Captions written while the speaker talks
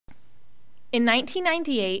In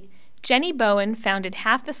 1998, Jenny Bowen founded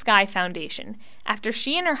Half the Sky Foundation after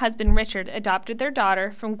she and her husband Richard adopted their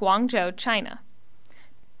daughter from Guangzhou, China.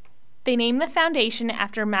 They named the foundation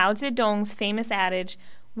after Mao Zedong's famous adage,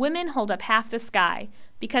 "Women hold up half the sky,"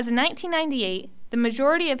 because in 1998, the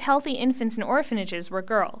majority of healthy infants in orphanages were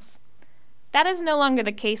girls. That is no longer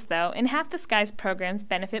the case, though, and Half the Sky's programs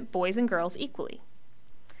benefit boys and girls equally.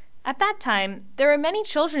 At that time, there were many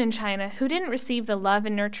children in China who didn't receive the love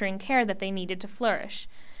and nurturing care that they needed to flourish,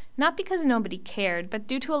 not because nobody cared, but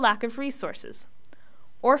due to a lack of resources.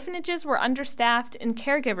 Orphanages were understaffed and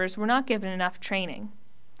caregivers were not given enough training.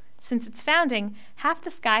 Since its founding, Half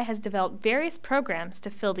the Sky has developed various programs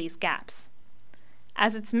to fill these gaps.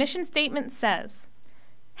 As its mission statement says,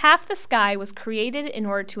 Half the Sky was created in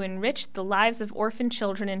order to enrich the lives of orphan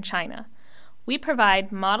children in China. We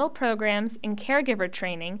provide model programs and caregiver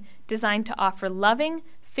training designed to offer loving,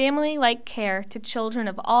 family-like care to children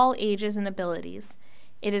of all ages and abilities.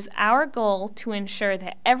 It is our goal to ensure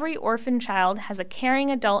that every orphan child has a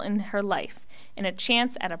caring adult in her life and a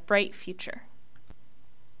chance at a bright future.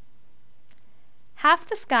 Half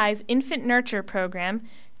the Sky's Infant Nurture program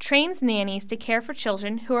trains nannies to care for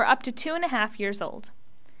children who are up to 2.5 years old.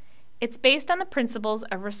 It's based on the principles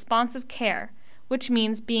of responsive care, which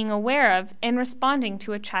means being aware of and responding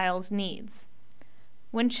to a child's needs.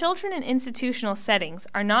 When children in institutional settings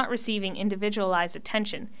are not receiving individualized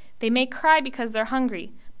attention, they may cry because they're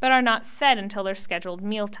hungry, but are not fed until their scheduled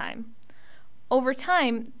mealtime. Over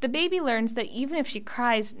time, the baby learns that even if she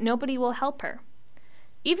cries, nobody will help her.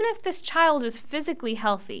 Even if this child is physically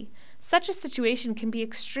healthy, such a situation can be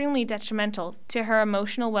extremely detrimental to her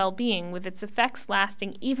emotional well-being, with its effects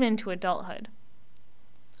lasting even into adulthood.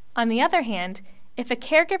 On the other hand, if a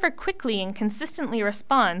caregiver quickly and consistently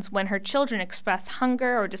responds when her children express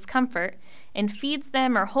hunger or discomfort, and feeds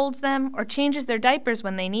them or holds them or changes their diapers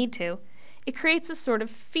when they need to, it creates a sort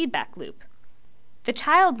of feedback loop. The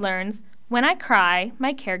child learns, when I cry,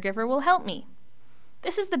 my caregiver will help me.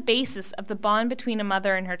 This is the basis of the bond between a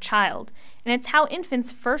mother and her child, and it's how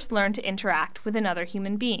infants first learn to interact with another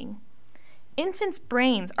human being. Infants'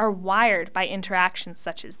 brains are wired by interactions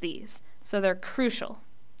such as these, so they're crucial.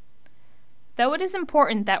 Though it is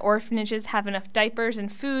important that orphanages have enough diapers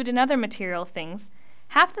and food and other material things,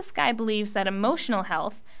 Half the Sky believes that emotional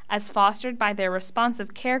health, as fostered by their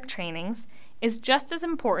responsive care trainings, is just as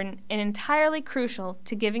important and entirely crucial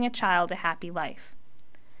to giving a child a happy life.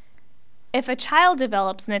 If a child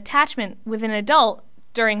develops an attachment with an adult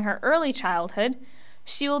during her early childhood,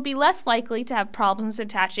 she will be less likely to have problems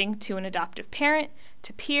attaching to an adoptive parent,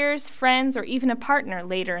 to peers, friends, or even a partner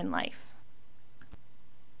later in life.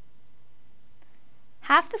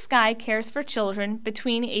 Half the Sky cares for children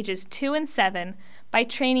between ages 2 and 7 by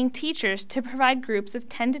training teachers to provide groups of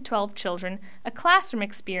 10 to 12 children a classroom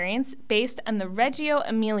experience based on the Reggio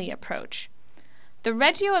Emilia approach. The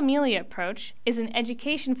Reggio Emilia approach is an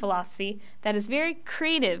education philosophy that is very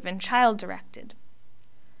creative and child-directed.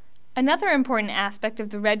 Another important aspect of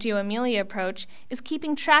the Reggio Emilia approach is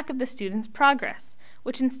keeping track of the student's progress,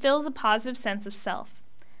 which instills a positive sense of self.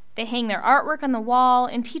 They hang their artwork on the wall,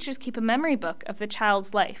 and teachers keep a memory book of the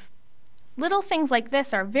child's life. Little things like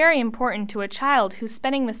this are very important to a child who's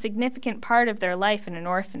spending the significant part of their life in an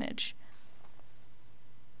orphanage.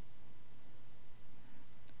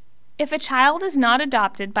 If a child is not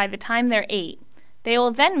adopted by the time they're 8, they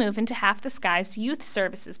will then move into Half the Sky's Youth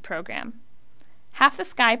Services program. Half the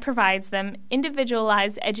Sky provides them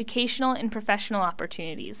individualized educational and professional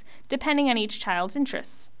opportunities, depending on each child's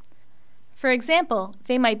interests. For example,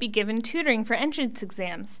 they might be given tutoring for entrance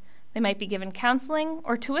exams. They might be given counseling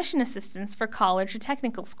or tuition assistance for college or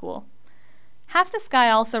technical school. Half the Sky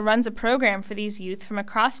also runs a program for these youth from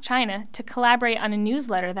across China to collaborate on a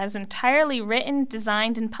newsletter that is entirely written,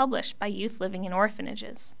 designed, and published by youth living in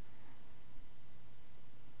orphanages.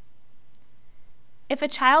 If a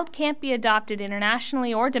child can't be adopted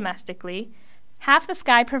internationally or domestically, Half the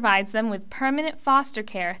Sky provides them with permanent foster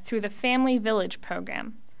care through the Family Village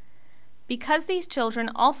program. Because these children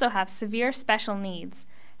also have severe special needs,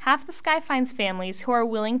 Half the Sky finds families who are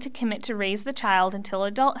willing to commit to raise the child until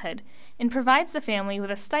adulthood and provides the family with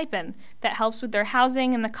a stipend that helps with their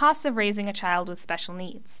housing and the costs of raising a child with special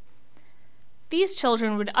needs. These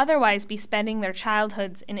children would otherwise be spending their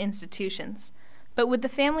childhoods in institutions, but with the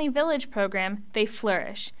Family Village program, they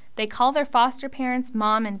flourish. They call their foster parents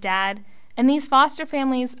mom and dad, and these foster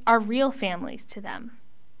families are real families to them.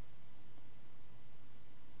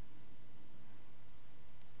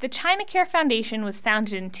 The China Care Foundation was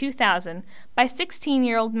founded in 2000 by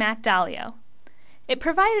 16-year-old Matt Dalio. It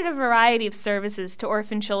provided a variety of services to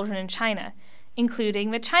orphan children in China, including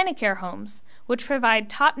the China Care homes, which provide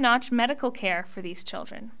top-notch medical care for these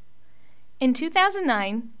children. In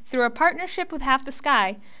 2009, through a partnership with Half the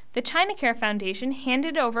Sky, the China Care Foundation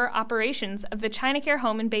handed over operations of the China Care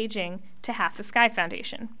home in Beijing to Half the Sky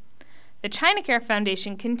Foundation. The China Care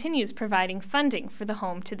Foundation continues providing funding for the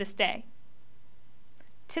home to this day.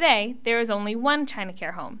 Today, there is only one China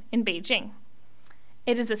Care home in Beijing.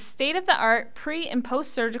 It is a state-of-the-art pre- and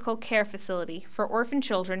post-surgical care facility for orphan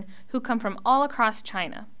children who come from all across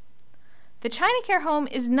China. The China Care home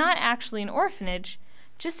is not actually an orphanage,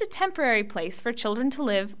 just a temporary place for children to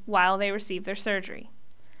live while they receive their surgery.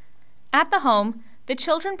 At the home, the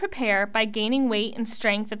children prepare by gaining weight and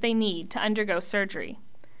strength that they need to undergo surgery.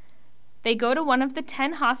 They go to one of the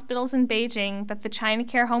 10 hospitals in Beijing that the China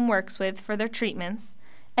Care home works with for their treatments,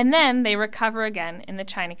 and then they recover again in the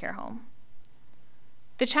China Care home.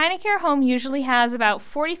 The China Care home usually has about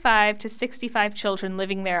 45 to 65 children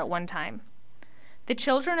living there at one time. The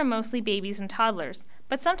children are mostly babies and toddlers,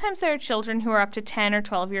 but sometimes there are children who are up to 10 or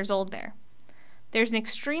 12 years old there. There's an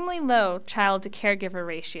extremely low child-to-caregiver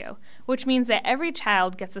ratio, which means that every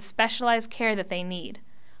child gets the specialized care that they need.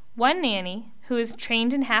 One nanny, who is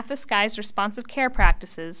trained in Half the Sky's responsive care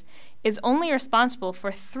practices, is only responsible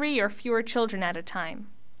for 3 or fewer children at a time.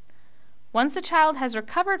 Once a child has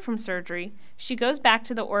recovered from surgery, she goes back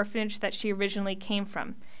to the orphanage that she originally came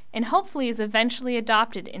from, and hopefully is eventually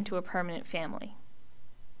adopted into a permanent family.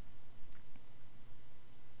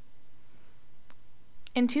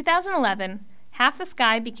 In 2011, Half the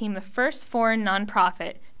Sky became the first foreign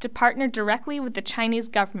nonprofit to partner directly with the Chinese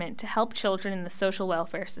government to help children in the social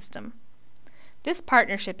welfare system. This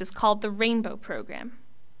partnership is called the Rainbow Program.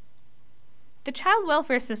 The child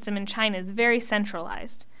welfare system in China is very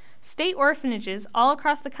centralized. State orphanages all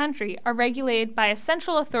across the country are regulated by a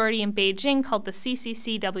central authority in Beijing called the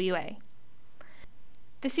CCCWA.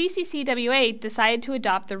 The CCCWA decided to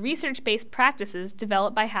adopt the research-based practices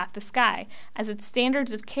developed by Half the Sky as its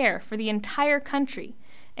standards of care for the entire country,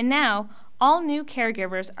 and now all new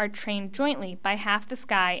caregivers are trained jointly by Half the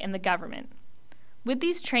Sky and the government. With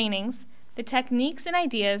these trainings, the techniques and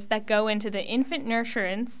ideas that go into the infant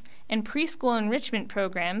nurturance and preschool enrichment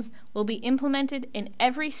programs will be implemented in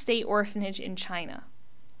every state orphanage in China.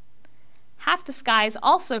 Half the Sky is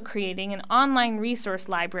also creating an online resource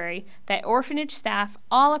library that orphanage staff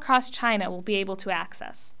all across China will be able to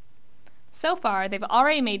access. So far, they've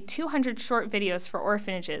already made 200 short videos for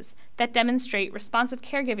orphanages that demonstrate responsive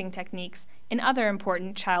caregiving techniques and other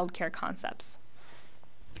important child care concepts.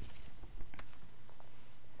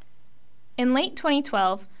 In late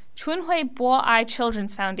 2012, Chunhui Bo-ai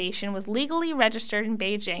Children's Foundation was legally registered in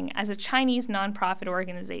Beijing as a Chinese nonprofit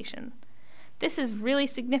organization. This is really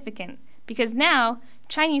significant because now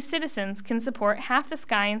Chinese citizens can support Half the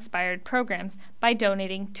Sky-inspired programs by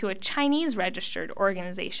donating to a Chinese-registered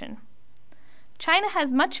organization. China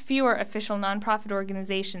has much fewer official nonprofit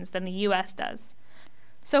organizations than the U.S. does,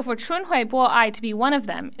 so for Chunhui Bo-ai to be one of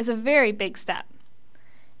them is a very big step.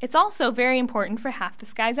 It's also very important for Half the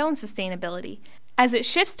Sky's own sustainability, as it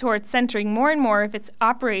shifts towards centering more and more of its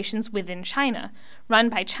operations within China, run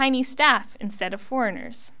by Chinese staff instead of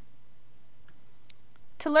foreigners.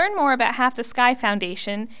 To learn more about Half the Sky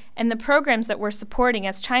Foundation and the programs that we're supporting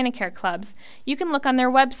as China Care clubs, you can look on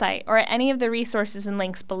their website or at any of the resources and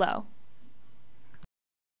links below.